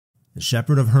The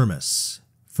shepherd of Hermas,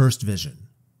 first vision.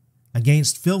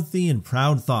 Against filthy and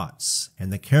proud thoughts,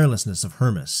 and the carelessness of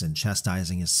Hermas in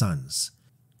chastising his sons.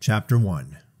 Chapter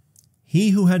 1.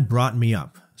 He who had brought me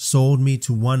up sold me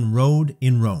to one Rhode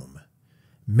in Rome.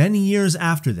 Many years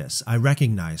after this I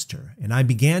recognized her, and I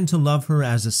began to love her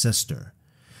as a sister.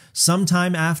 Some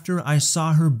time after I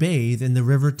saw her bathe in the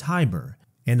river Tiber,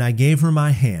 and I gave her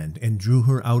my hand and drew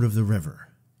her out of the river.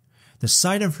 The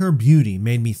sight of her beauty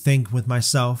made me think with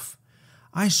myself,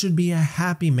 I should be a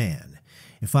happy man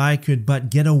if I could but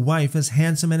get a wife as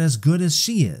handsome and as good as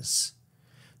she is.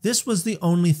 This was the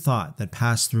only thought that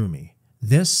passed through me,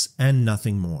 this and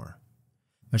nothing more.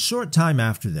 A short time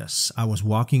after this, I was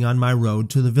walking on my road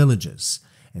to the villages,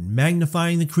 and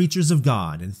magnifying the creatures of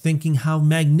God, and thinking how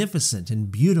magnificent and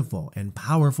beautiful and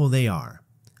powerful they are.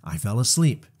 I fell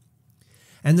asleep.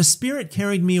 And the Spirit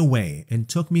carried me away, and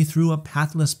took me through a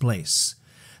pathless place,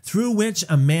 through which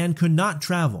a man could not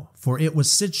travel, for it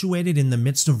was situated in the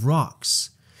midst of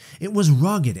rocks. It was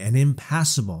rugged and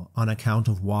impassable on account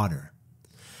of water.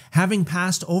 Having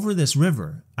passed over this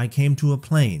river, I came to a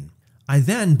plain. I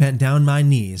then bent down my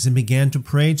knees and began to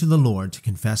pray to the Lord to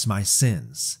confess my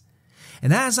sins.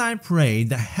 And as I prayed,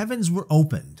 the heavens were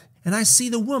opened, and I see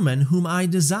the woman whom I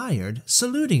desired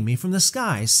saluting me from the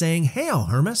sky, saying, Hail,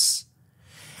 Hermas!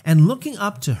 And looking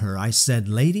up to her, I said,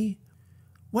 Lady,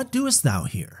 what doest thou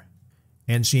here?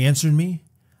 And she answered me,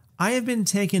 I have been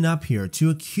taken up here to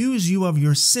accuse you of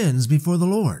your sins before the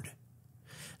Lord.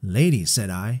 Lady, said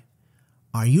I,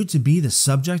 are you to be the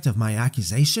subject of my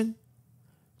accusation?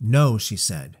 No, she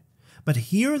said, but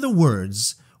hear the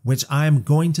words which I am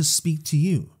going to speak to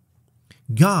you.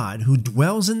 God, who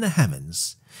dwells in the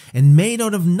heavens, and made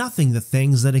out of nothing the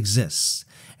things that exist,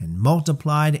 and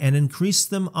multiplied and increased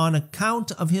them on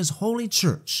account of his holy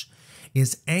church,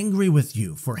 is angry with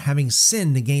you for having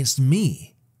sinned against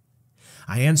me.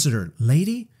 I answered her,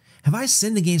 Lady, have I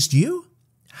sinned against you?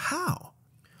 How?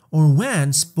 Or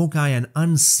when spoke I an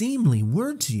unseemly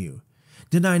word to you?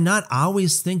 Did I not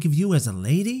always think of you as a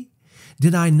lady?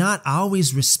 Did I not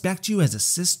always respect you as a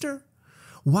sister?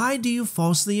 Why do you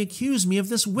falsely accuse me of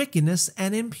this wickedness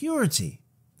and impurity?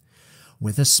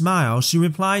 With a smile she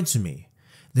replied to me,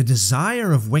 The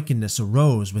desire of wickedness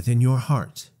arose within your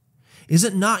heart. Is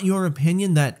it not your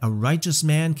opinion that a righteous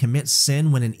man commits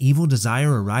sin when an evil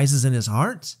desire arises in his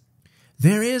heart?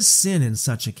 There is sin in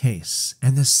such a case,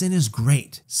 and the sin is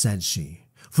great, said she.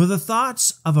 For the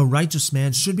thoughts of a righteous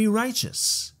man should be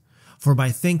righteous. For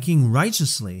by thinking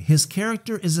righteously, his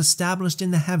character is established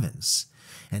in the heavens,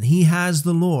 and he has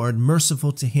the Lord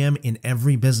merciful to him in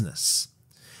every business.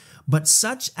 But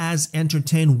such as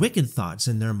entertain wicked thoughts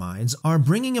in their minds are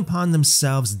bringing upon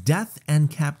themselves death and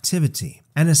captivity.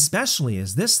 And especially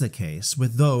is this the case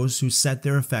with those who set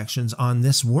their affections on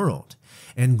this world,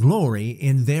 and glory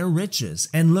in their riches,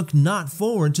 and look not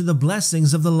forward to the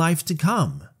blessings of the life to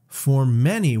come. For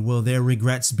many will their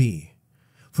regrets be,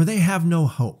 for they have no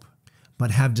hope,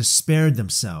 but have despaired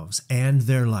themselves and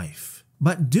their life.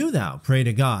 But do thou pray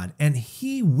to God, and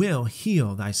he will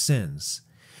heal thy sins,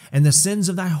 and the sins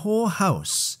of thy whole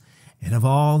house, and of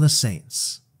all the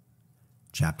saints.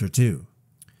 Chapter 2.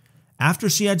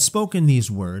 After she had spoken these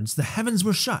words, the heavens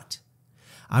were shut.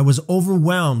 I was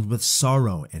overwhelmed with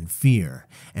sorrow and fear,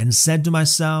 and said to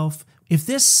myself, If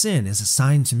this sin is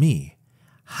assigned to me,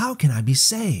 how can I be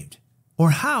saved?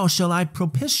 Or how shall I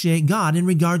propitiate God in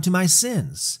regard to my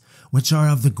sins, which are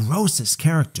of the grossest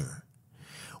character?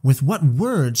 With what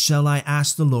words shall I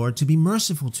ask the Lord to be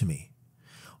merciful to me?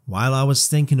 While I was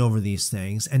thinking over these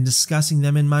things and discussing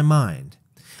them in my mind,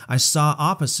 I saw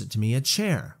opposite to me a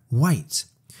chair, white,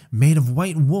 made of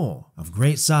white wool, of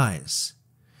great size.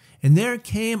 And there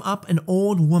came up an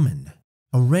old woman,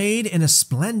 arrayed in a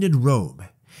splendid robe,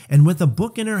 and with a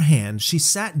book in her hand she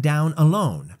sat down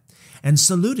alone, and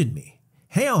saluted me,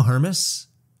 Hail, Hermas!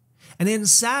 And in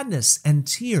sadness and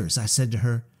tears I said to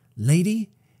her,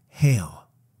 Lady, hail!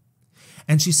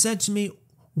 And she said to me,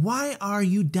 Why are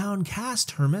you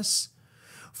downcast, Hermas?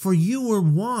 For you were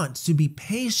wont to be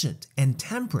patient and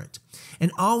temperate,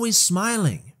 and always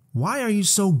smiling. Why are you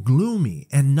so gloomy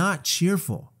and not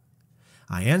cheerful?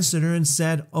 I answered her and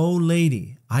said, O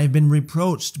lady, I have been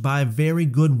reproached by a very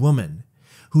good woman,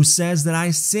 who says that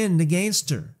I sinned against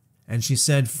her. And she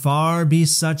said, Far be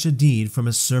such a deed from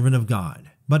a servant of God.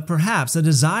 But perhaps a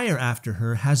desire after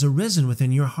her has arisen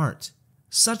within your heart.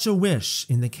 Such a wish,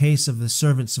 in the case of the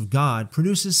servants of God,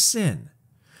 produces sin.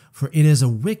 For it is a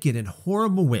wicked and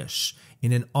horrible wish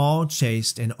in an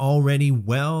all-chaste and already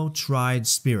well-tried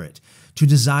spirit to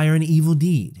desire an evil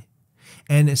deed,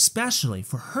 and especially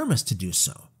for Hermas to do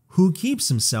so, who keeps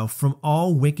himself from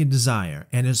all wicked desire,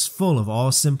 and is full of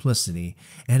all simplicity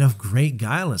and of great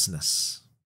guilelessness.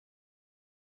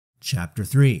 Chapter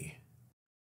 3.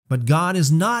 But God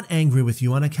is not angry with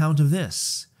you on account of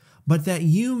this, but that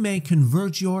you may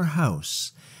convert your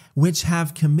house, which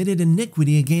have committed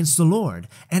iniquity against the Lord,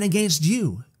 and against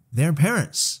you, their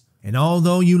parents. And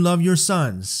although you love your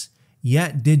sons,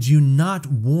 yet did you not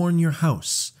warn your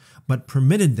house, but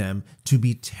permitted them to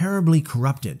be terribly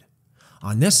corrupted.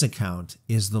 On this account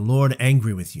is the Lord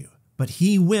angry with you, but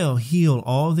he will heal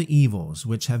all the evils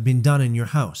which have been done in your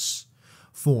house.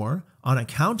 For, on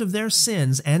account of their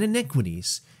sins and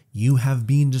iniquities, you have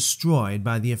been destroyed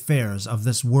by the affairs of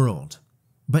this world.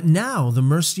 But now the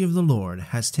mercy of the Lord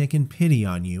has taken pity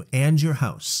on you and your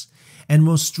house, and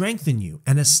will strengthen you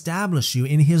and establish you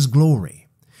in his glory.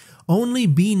 Only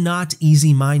be not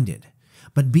easy-minded,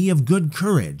 but be of good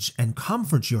courage and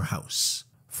comfort your house.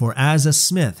 For as a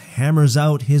smith hammers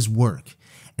out his work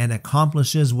and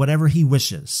accomplishes whatever he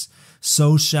wishes,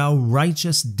 so shall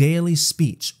righteous daily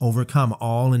speech overcome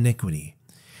all iniquity.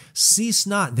 Cease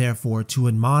not therefore to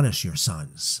admonish your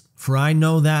sons, for I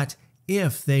know that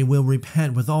if they will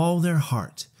repent with all their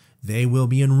heart, they will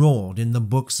be enrolled in the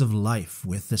books of life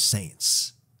with the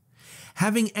saints.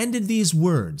 Having ended these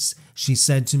words, she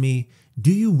said to me,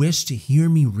 Do you wish to hear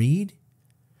me read?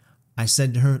 I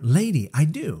said to her, Lady, I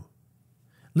do.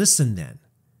 Listen then,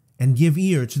 and give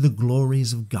ear to the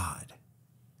glories of God.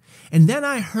 And then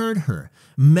I heard her,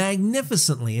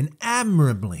 magnificently and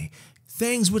admirably,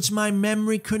 things which my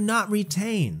memory could not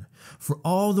retain, for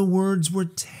all the words were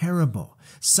terrible,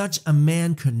 such a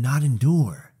man could not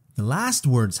endure. The last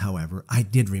words, however, I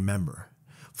did remember,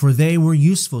 for they were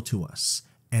useful to us,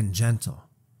 and gentle.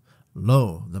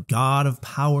 Lo, the God of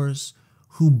powers,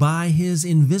 who by his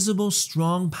invisible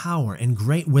strong power and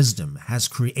great wisdom has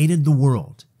created the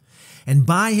world, and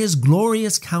by his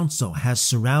glorious counsel has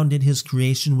surrounded his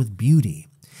creation with beauty,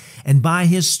 and by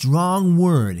his strong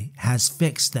word has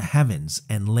fixed the heavens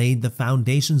and laid the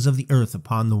foundations of the earth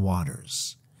upon the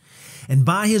waters, and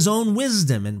by his own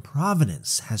wisdom and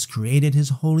providence has created his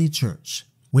holy church,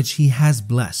 which he has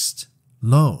blessed.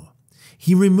 Lo,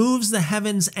 he removes the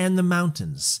heavens and the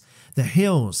mountains, the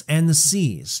hills and the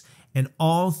seas, and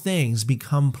all things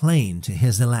become plain to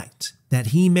his elect, that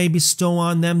he may bestow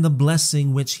on them the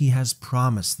blessing which he has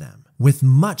promised them, with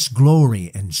much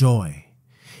glory and joy,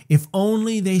 if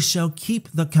only they shall keep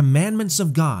the commandments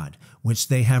of God which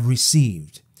they have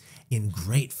received in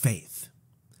great faith.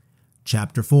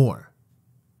 Chapter 4.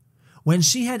 When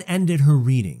she had ended her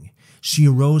reading, she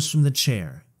arose from the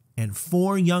chair, and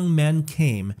 4 young men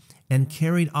came and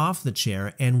carried off the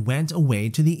chair and went away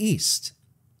to the east.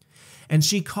 And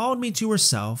she called me to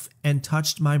herself and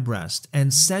touched my breast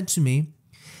and said to me,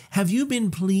 Have you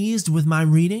been pleased with my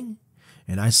reading?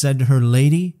 And I said to her,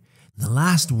 Lady, the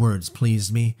last words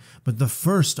pleased me, but the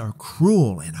first are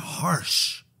cruel and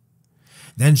harsh.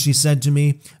 Then she said to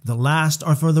me, The last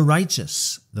are for the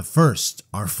righteous, the first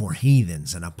are for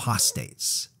heathens and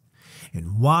apostates.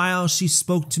 And while she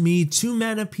spoke to me, 2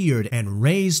 men appeared and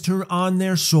raised her on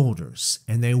their shoulders,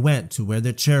 and they went to where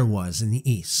the chair was in the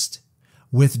east.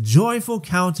 With joyful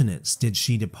countenance did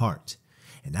she depart,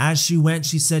 and as she went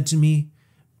she said to me,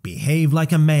 Behave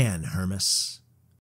like a man, Hermas.